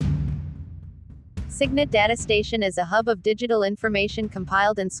Signet Data Station is a hub of digital information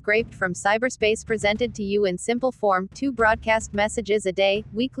compiled and scraped from cyberspace presented to you in simple form, 2 broadcast messages a day,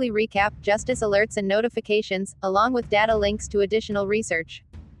 weekly recap, justice alerts and notifications, along with data links to additional research.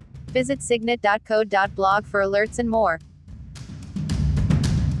 Visit signet.code.blog for alerts and more.